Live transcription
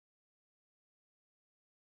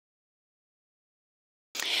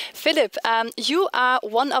Philipp, you are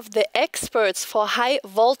one of the experts for high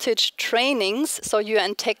voltage trainings, so you're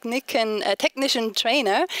a technician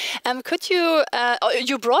trainer. Could you,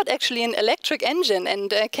 you brought actually an electric engine,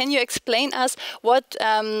 and can you explain us what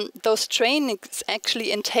those trainings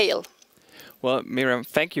actually entail? Well, Miriam,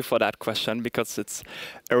 thank you for that question, because it's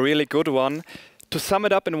a really good one. To sum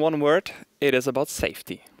it up in one word, it is about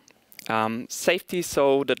safety. Safety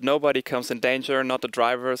so that nobody comes in danger, not the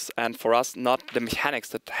drivers, and for us, not the mechanics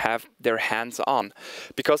that have their hands on.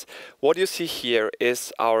 Because what you see here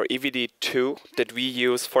is our EVD2 that we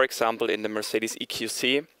use, for example, in the Mercedes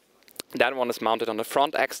EQC. That one is mounted on the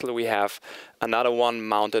front axle. We have another one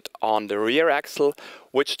mounted on the rear axle,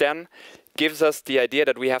 which then gives us the idea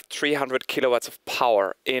that we have 300 kilowatts of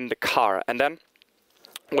power in the car. And then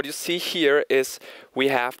what you see here is we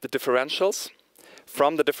have the differentials.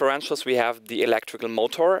 From the differentials we have the electrical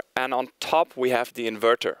motor, and on top we have the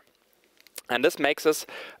inverter. And this makes us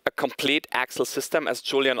a complete axle system, as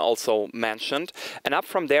Julian also mentioned. And up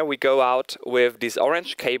from there we go out with these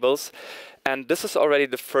orange cables, and this is already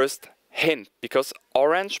the first hint, because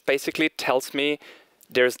orange basically tells me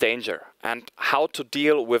there's danger and how to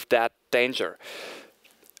deal with that danger.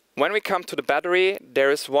 When we come to the battery,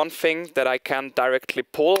 there is one thing that I can directly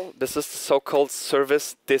pull. This is the so-called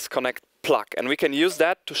service disconnect plug, and we can use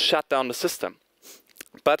that to shut down the system.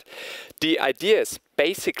 But the idea is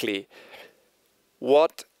basically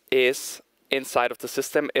what is inside of the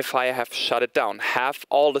system if I have shut it down. Have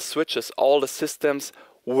all the switches, all the systems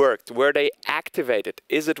worked? Were they activated?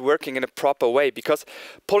 Is it working in a proper way? Because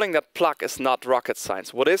pulling that plug is not rocket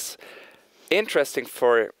science. What is interesting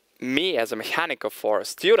for me as a mechanic or for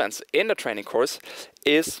students in the training course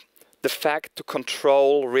is the fact to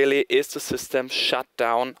control really, is the system shut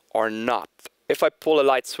down or not. If I pull a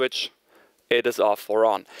light switch, it is off or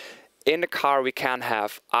on. In the car we can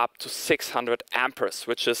have up to 600 amperes,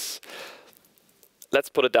 which is, let's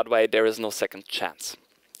put it that way, there is no second chance.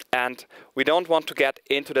 And we don't want to get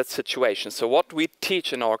into that situation. So what we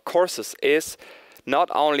teach in our courses is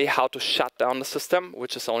not only how to shut down the system,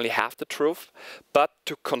 which is only half the truth, but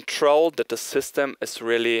to control that the system is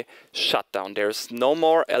really shut down. There's no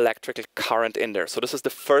more electrical current in there. So this is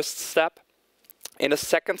the first step. In the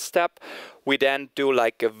second step, we then do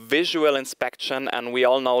like a visual inspection, and we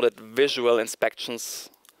all know that visual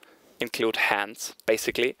inspections include hands,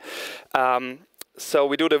 basically. So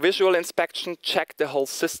we do the visual inspection, check the whole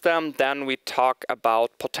system, then we talk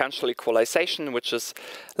about potential equalization, which is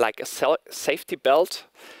like a safety belt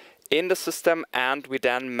in the system, and we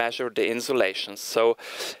then measure the insulation. So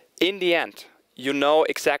in the end, you know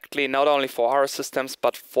exactly, not only for our systems,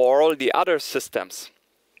 but for all the other systems,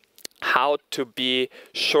 how to be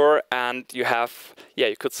sure, and you have, yeah,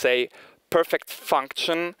 you could say, perfect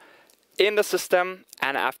function in the system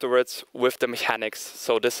and afterwards with the mechanics.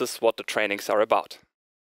 So this is what the trainings are about.